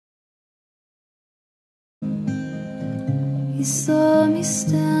You saw me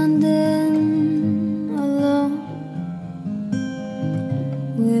standing alone,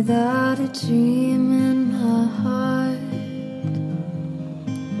 without a dream in my heart,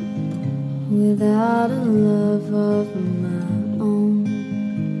 without a love of my own.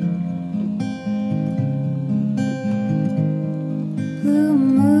 Blue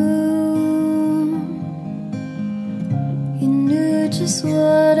moon, you knew just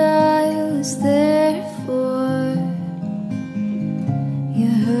what I was there for. You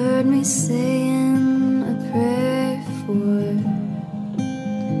heard me saying a prayer for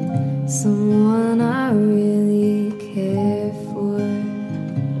someone I really care for.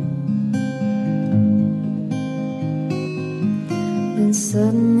 Then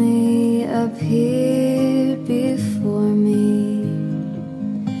suddenly appeared before me,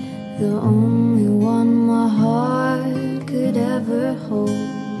 the only one my heart could ever hold.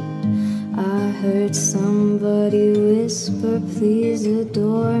 I heard somebody whisper, please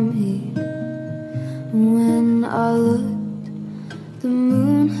adore me. When I looked, the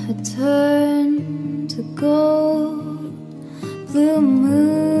moon had turned to gold. Blue moon,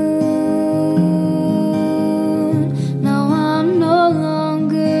 now I'm no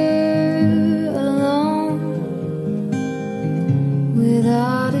longer alone,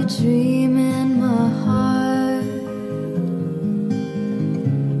 without a dream in my heart,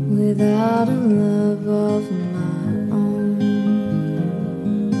 without a love of my own.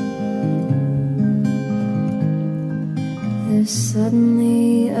 There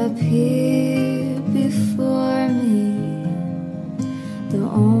suddenly appeared before me, the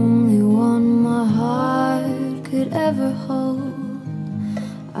only one my heart could ever hold.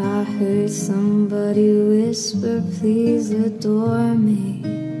 I heard somebody whisper, please adore me.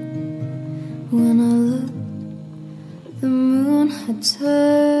 When I looked, the moon had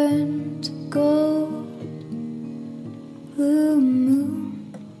turned to gold. Blue moon,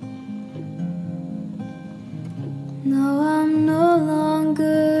 now I'm no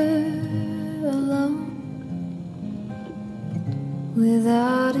longer alone,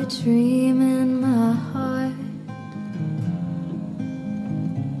 without a dream in my heart,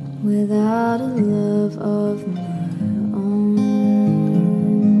 without a love of my own.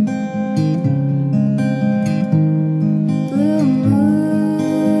 Blue moon,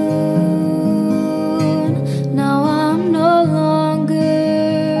 now I'm no longer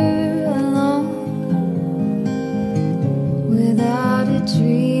alone, without a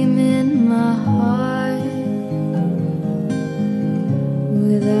dream in my heart,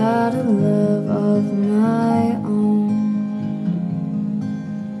 without a love of my own,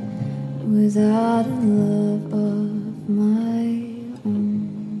 without a love of my own.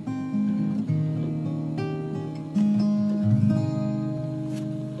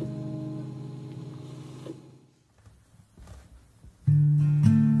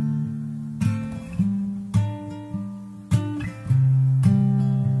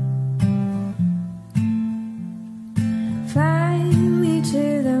 Fly me to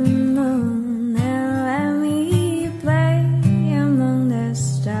the moon and let me play among the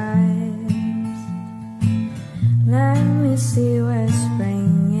stars.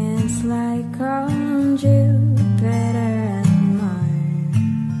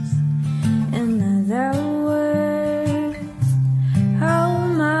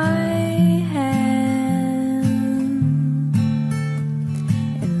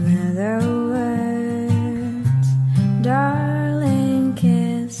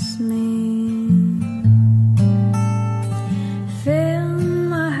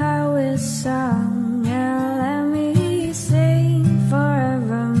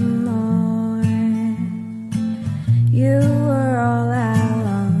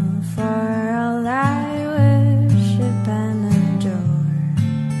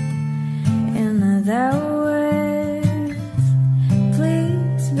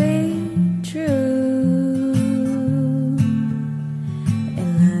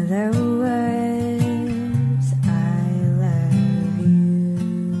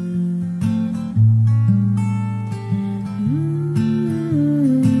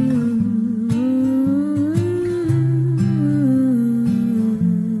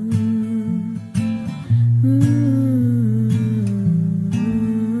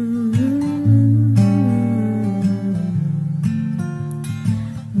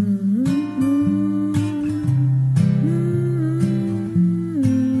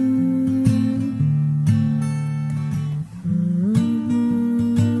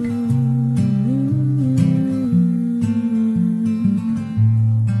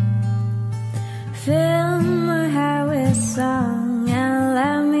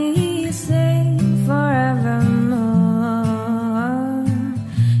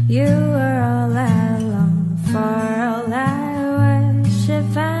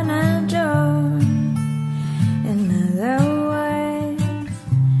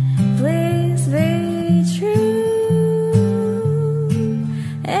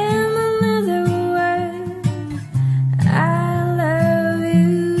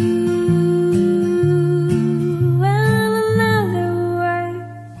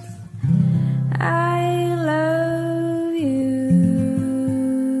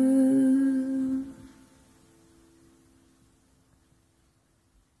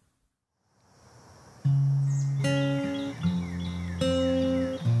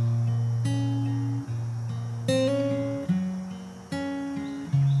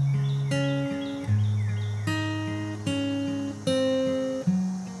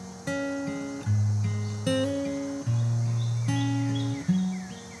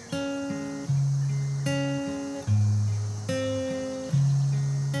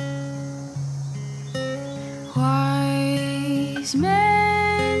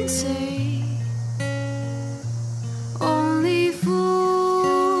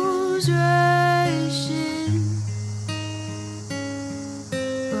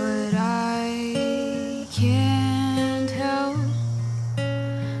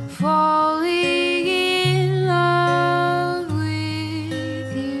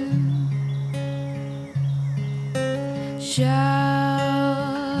 Shall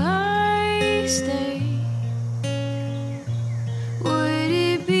I stay? Would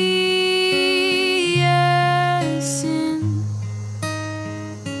it be a sin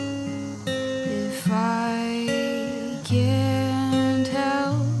if I can't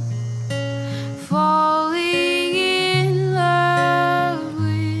help falling in love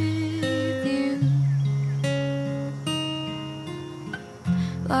with you?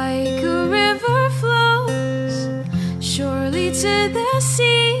 Like a river flows surely to the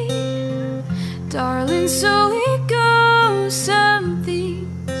sea, darling, so it goes. Some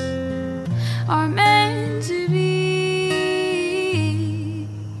things are meant to be.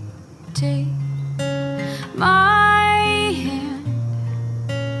 Take my hand,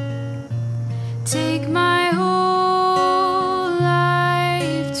 take my whole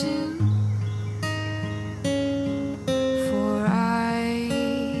life too, for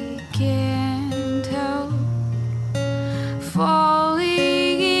I can't help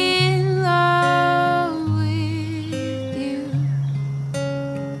falling in love with you.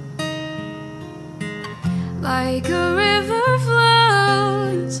 Like a river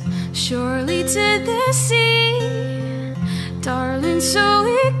flows surely to the sea, darling, so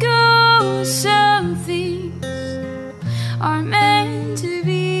it goes. Some things are meant to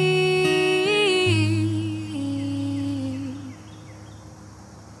be.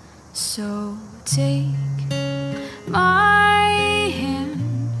 So take my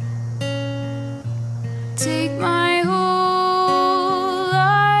hand, take my whole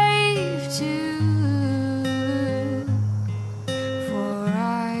life too, for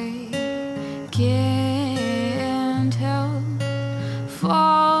I can't help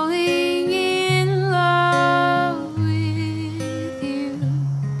falling in love with you.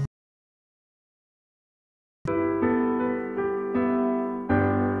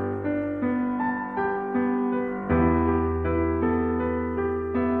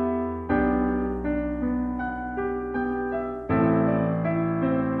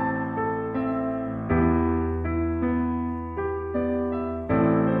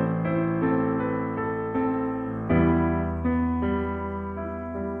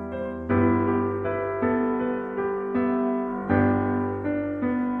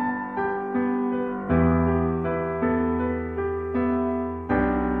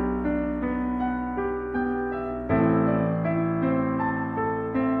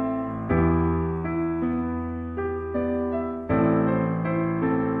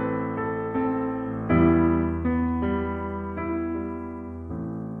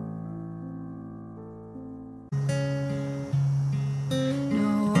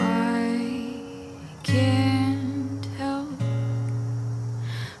 No, I can't help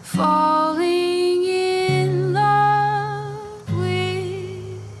falling in love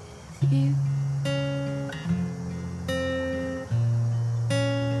with you.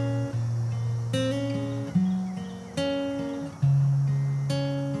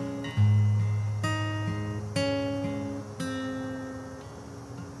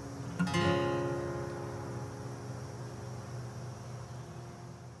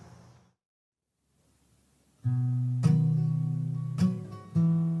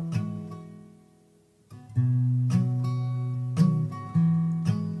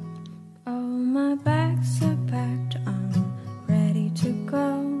 All my bags are packed, I'm ready to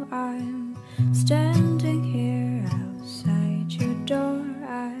go. I'm standing here outside your door.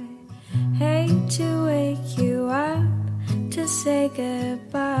 I hate to wake you up to say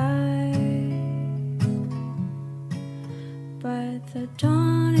goodbye, but the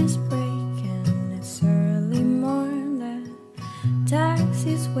dawn is breaking, it's early morn. The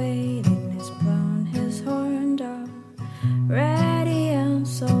taxi's waiting, he's blown his horn already. I'm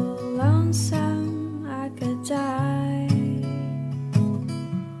so lonesome I could die.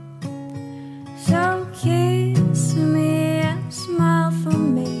 So kiss me and smile for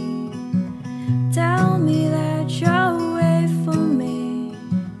me, tell me that you'll wait for me,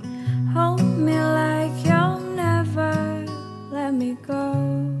 hold me like you'll never let me go.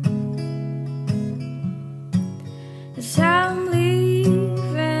 'Cause I'm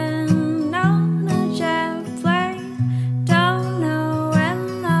leaving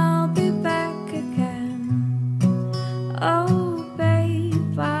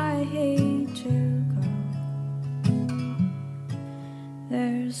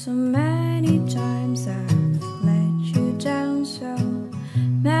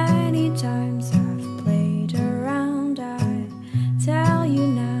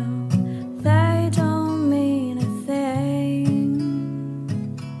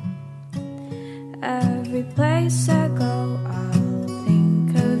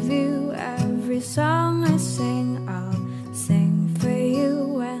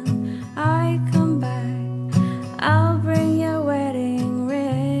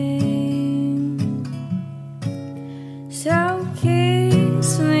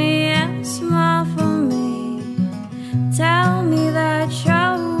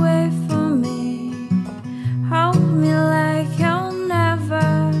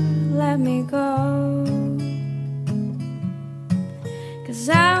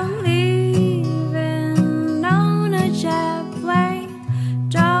I'm leaving on a jet plane.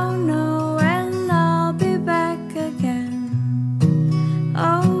 Don't know when I'll be back again.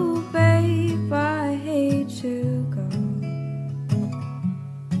 Oh, babe, I hate to go.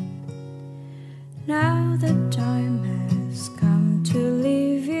 Now the time has come to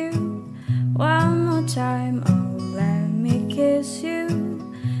leave you. One more time, oh, let me kiss you.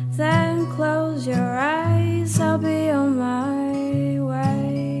 Then close your eyes, I'll be on my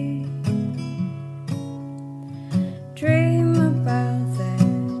way. Dream about the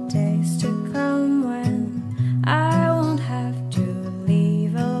days to come when I won't have to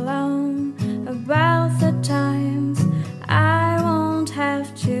leave alone. About the times I won't have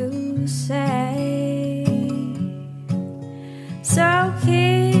to say. So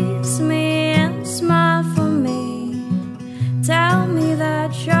kiss me and smile for me. Tell me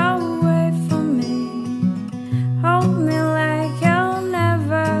that you'll wait for me. Hold me like you'll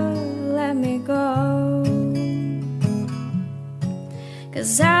never let me go.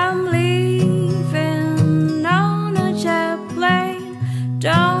 'Cause I'm leaving on a jet plane.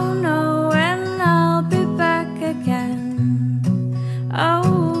 Don't know when I'll be back again.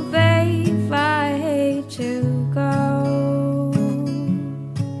 Oh, babe, I hate to go.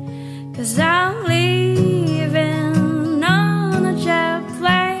 'Cause I'm leaving on a jet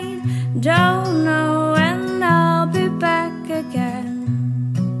plane. Don't know when I'll be back again.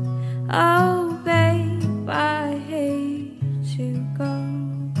 Oh, babe, I hate to go.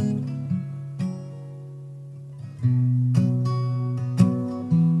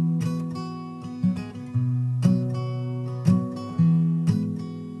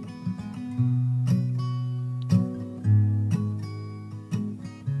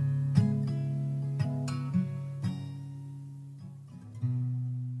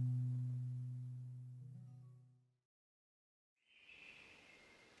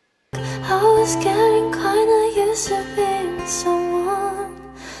 I was getting kinda used to being with someone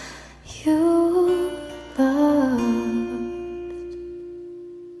you loved.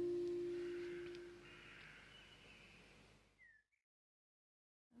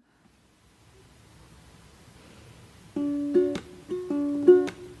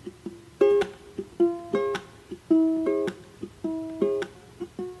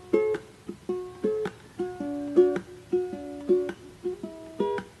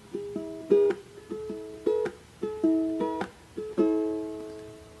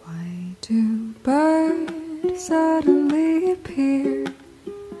 Birds suddenly appear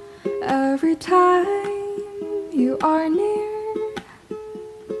every time you are near.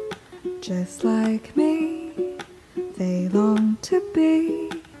 Just like me, they long to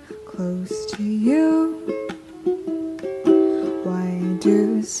be close to you. Why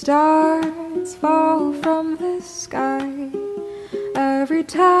do stars fall from the sky every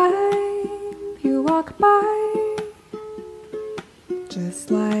time you walk by?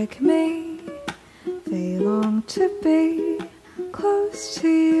 Just like me, they long to be close to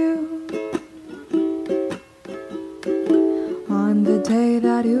you. On the day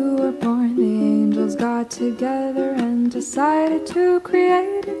that you were born, the angels got together and decided to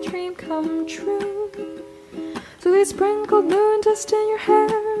create a dream come true. So they sprinkled moon dust in your hair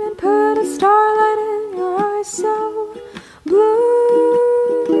and put a starlight in your eyes so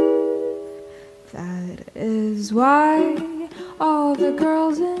blue. That is why all the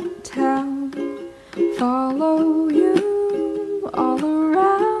girls in town follow you all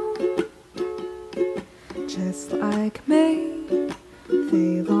around. Just like me,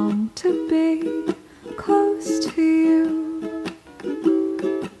 they long to be close to you.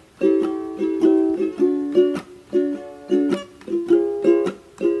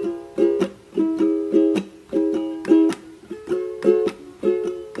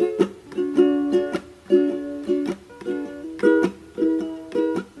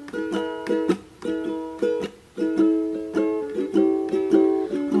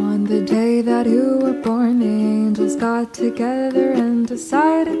 That you were born, the angels got together and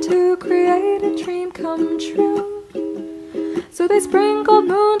decided to create a dream come true. So they sprinkled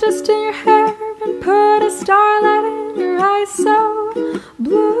moon dust in your hair and put a starlight in your eyes so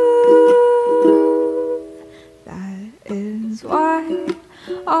blue. That is why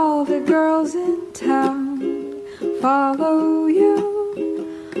all the girls in town follow you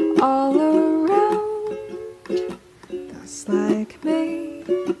all around. Just like me,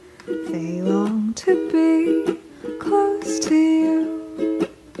 they long to be close to you.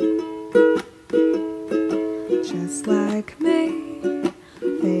 Just like me,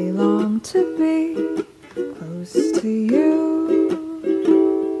 they long to be close to you.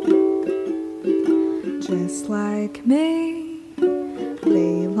 Just like me,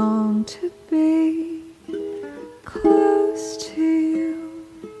 they long long to be close to you.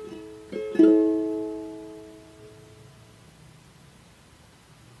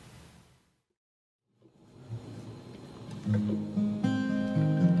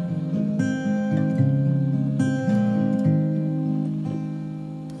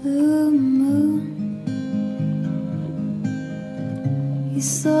 Blue moon, you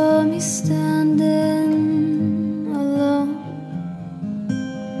saw me standing alone,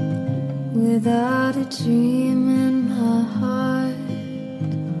 without a dream in my heart,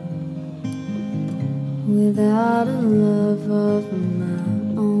 without a love of my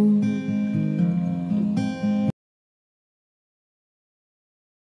own.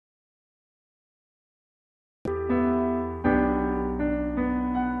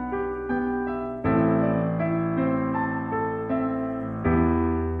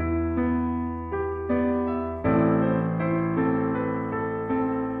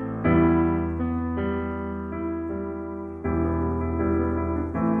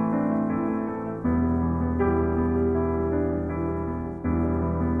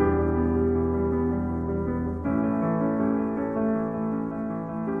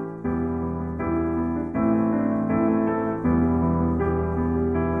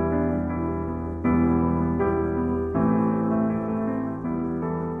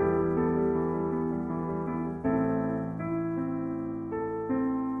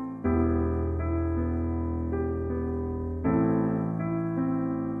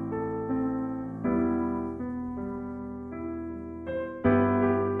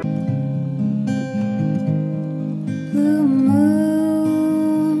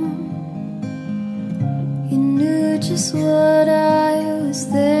 Just what I was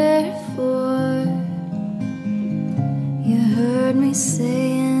there for. You heard me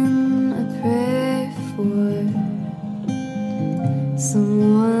saying a prayer for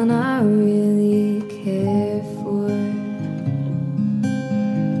someone I really care for.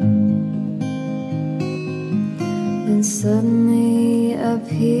 Then suddenly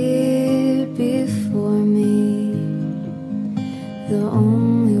appeared before me, the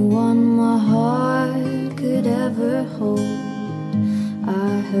only one my heart could ever hold.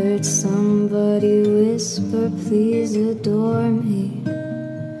 I heard somebody whisper, please adore me.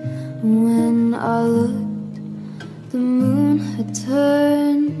 When I looked, the moon had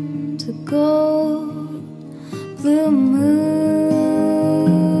turned to gold. Blue moon,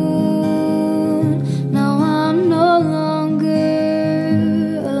 now I'm no longer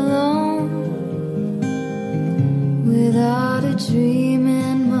alone, without a dream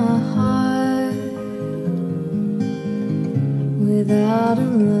in my heart, without a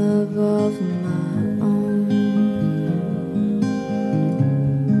love of my own.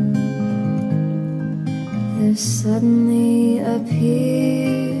 There suddenly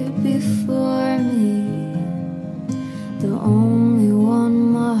appeared before me, the only one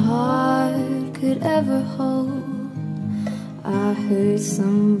my heart could ever hold. I heard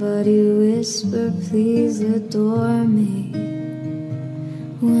somebody whisper, please adore me.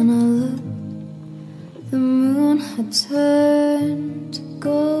 When I looked, the moon had turned to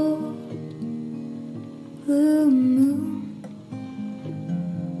gold. Blue moon,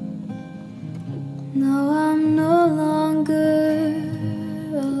 now I'm no longer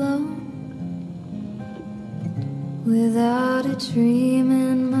alone, without a dream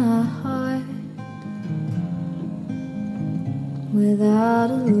in my heart, without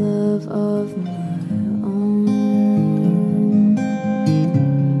a love of my own.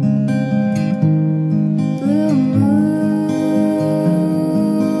 Blue moon,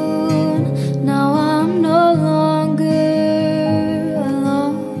 now I'm no longer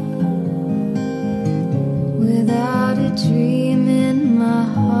alone, without a dream in my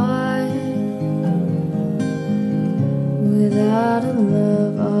heart, without a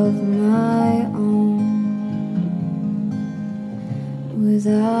love of my own,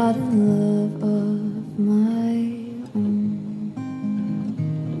 without a love of my own.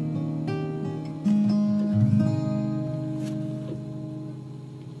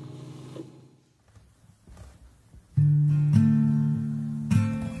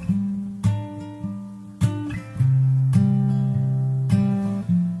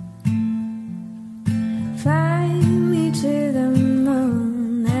 Fly me to the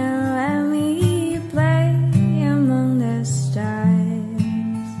moon and let me play among the stars.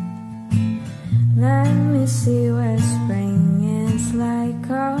 Let me see what spring is like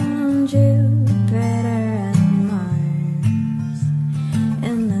on Jupiter and Mars.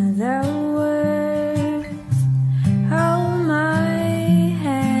 In other words, hold my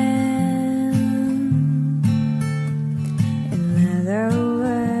hand. In other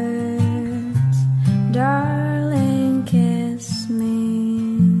words,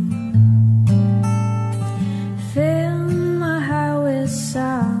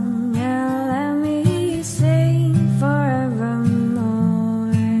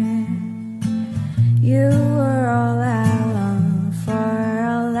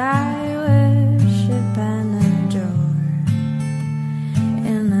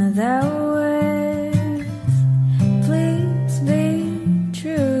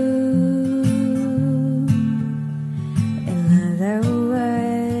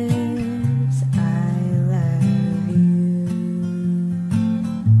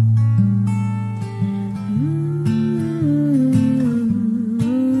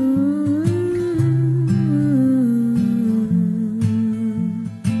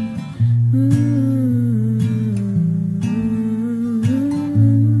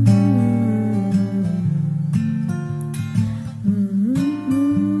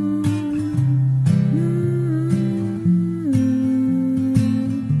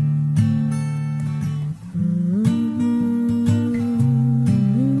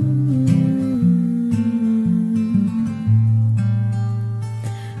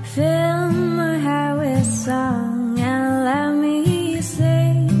 Fill my heart with song and let me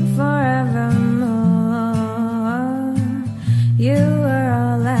sing forevermore. You are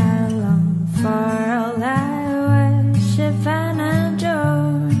all I long for, all I worship and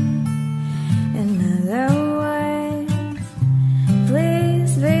adore. In other words,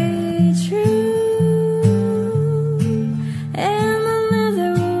 please be true. In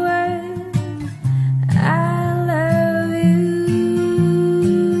another word, I love you.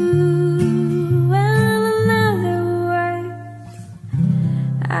 In another word,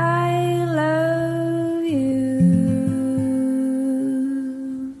 I love you.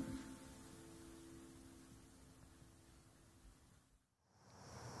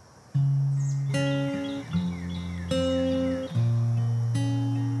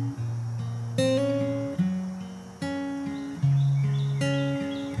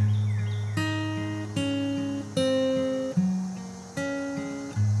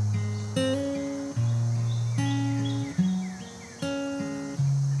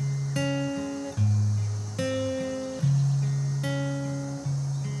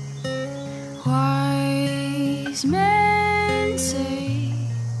 Wise men say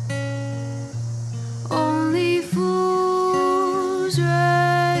only fools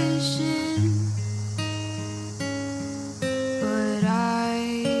rush in, but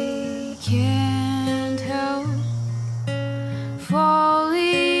I can't help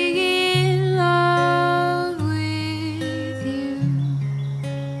falling in love with you.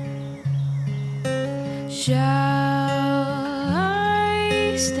 Shall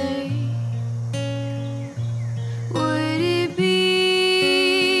I stay? Would it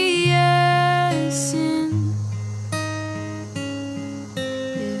be a sin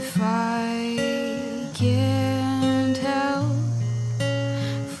if I can't help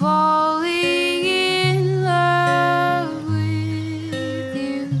falling in love with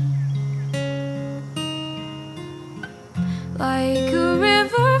you? Like a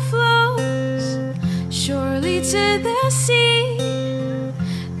river flows surely to the sea,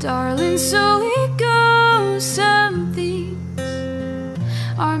 darling, so it goes. Some things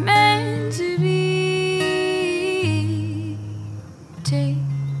are meant to be. Take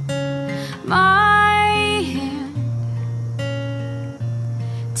my hand,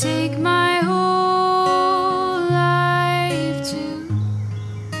 take my whole life too,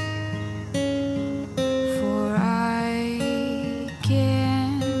 for I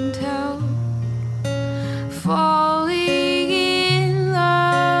can't help falling in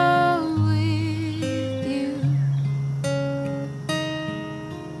love with you.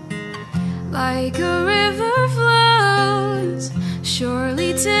 Like a river flows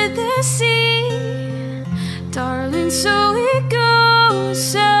surely to the sea, darling, so it goes.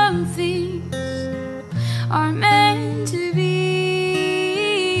 Some things are meant to be.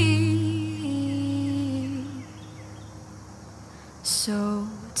 So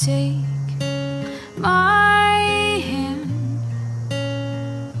take my hand,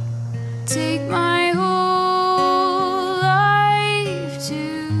 take my whole life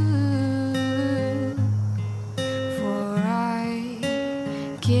too, for I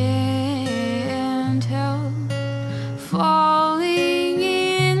can't help falling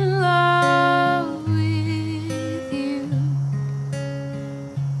in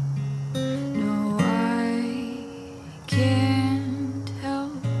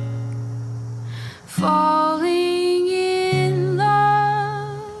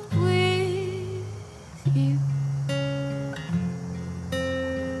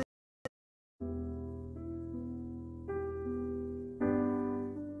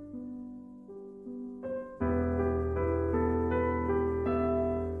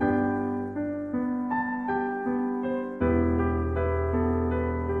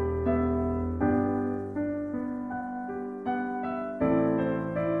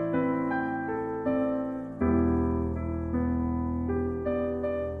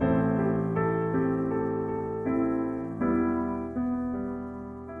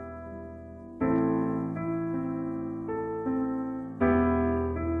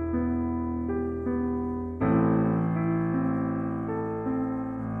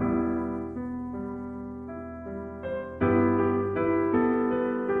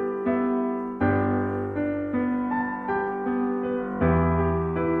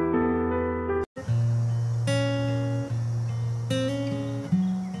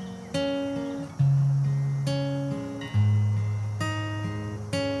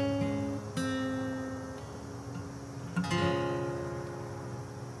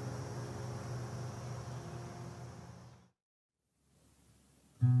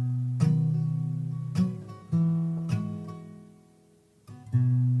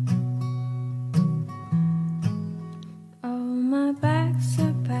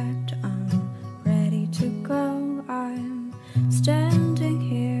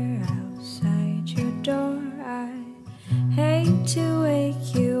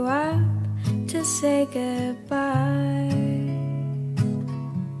wake you up to say goodbye.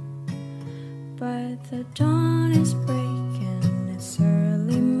 But the dawn is breaking, it's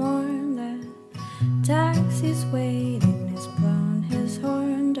early morn. The taxi's waiting, he's blown his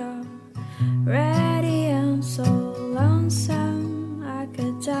horn already. I'm so lonesome, I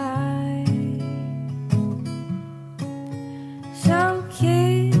could die. So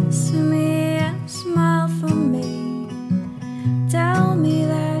kiss me and smile for me. Tell me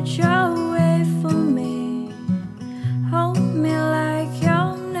that you'll wait for me. Hold me like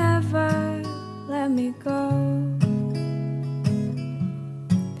you'll never let me go.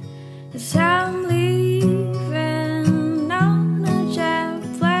 'Cause I'm leaving on a jet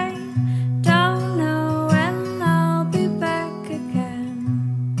plane. Don't know when I'll be back again.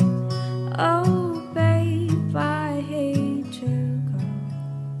 Oh babe, I hate to go.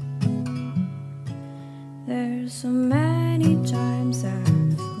 There's so many times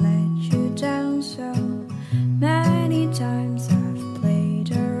I've let you down, so many times I've played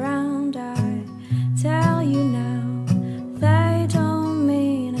around. I tell you now, they don't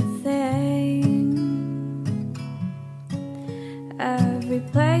mean a thing. Every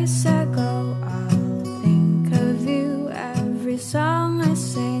place I go, I'll think of you. Every song I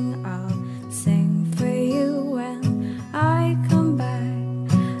sing, I'll sing for you. When I come back,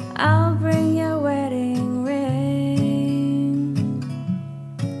 I'll bring your wedding ring.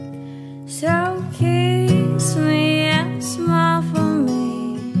 So kiss me and smile for me.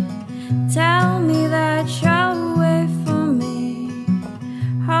 Tell me that you'll wait for me.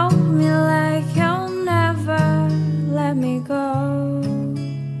 Hold me like you'll never let me go.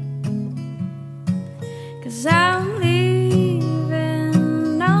 'Cause I'm leaving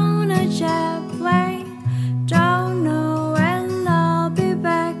on a jet plane. Don't know when I'll be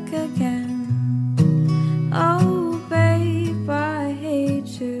back again. Oh babe, I hate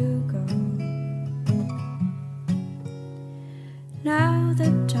to go. Now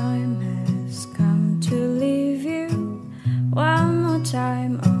the time has come to leave you. One more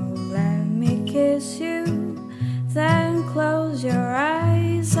time, oh let me kiss you. Then close your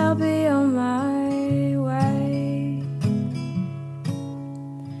eyes, I'll be on my way.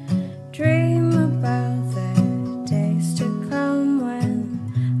 Dream about the days to come when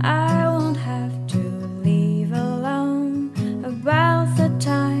I won't have to leave alone. About the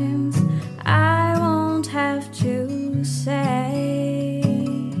times I won't have to say.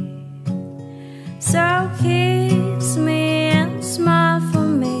 So kiss me and smile for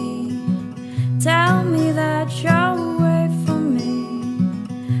me. Tell me that you'll wait for me.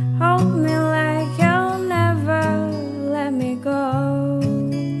 Hold me like you'll never let me go.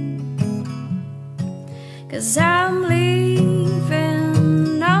 'Cause I'm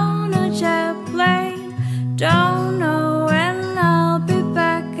leaving on a jet plane. Don't know when I'll be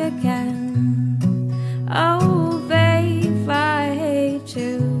back again. Oh babe, I hate to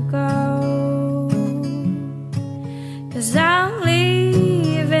go. 'Cause I'm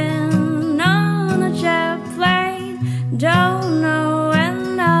leaving on a jet plane. Don't know when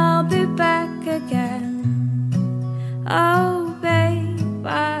I'll be back again. Oh babe,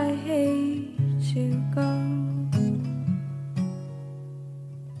 I hate to go.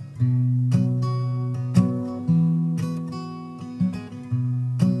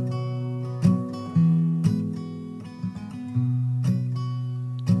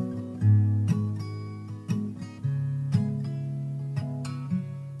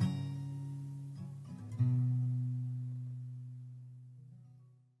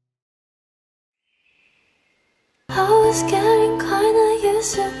 I was getting kinda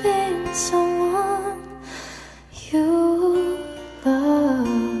used to being someone you loved.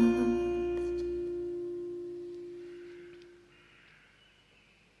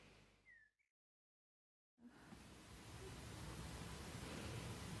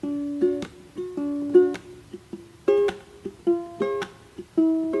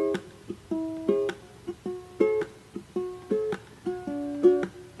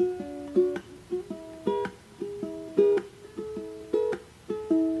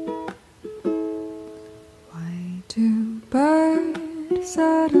 Do birds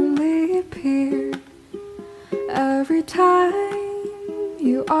suddenly appear every time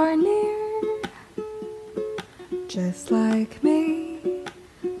you are near? Just like me,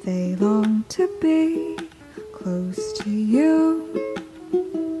 they long to be close to you.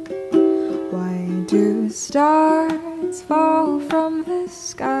 Why do stars fall from the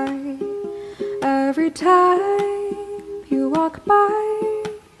sky every time you walk by?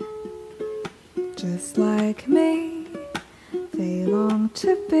 Just like me, they long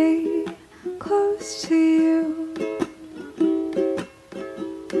to be close to you.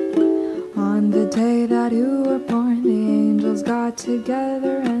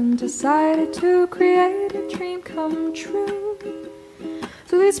 together and decided to create a dream come true.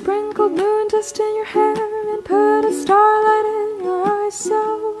 So they sprinkled moon dust in your hair and put a starlight in your eyes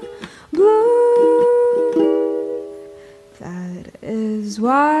so blue. That is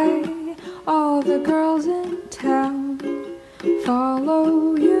why all the girls in town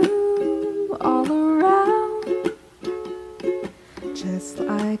follow you all around. Just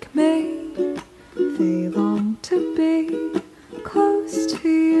like me, they long to be close to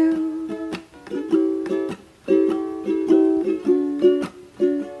you.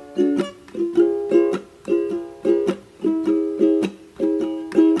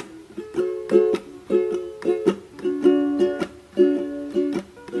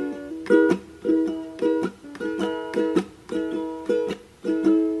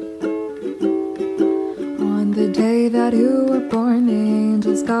 That you were born, the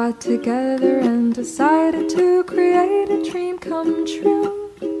angels got together and decided to create a dream come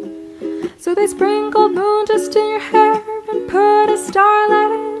true. So they sprinkled moon dust in your hair and put a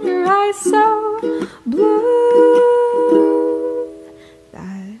starlight in your eyes so blue.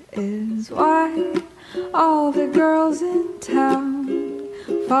 That is why all the girls in town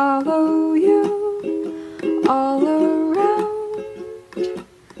follow you all around.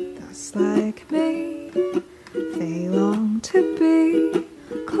 Just like me, they long to be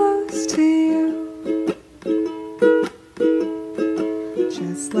close to you.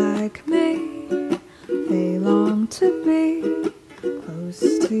 Just like me, they long to be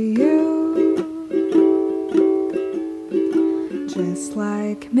close to you. Just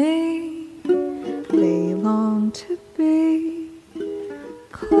like me,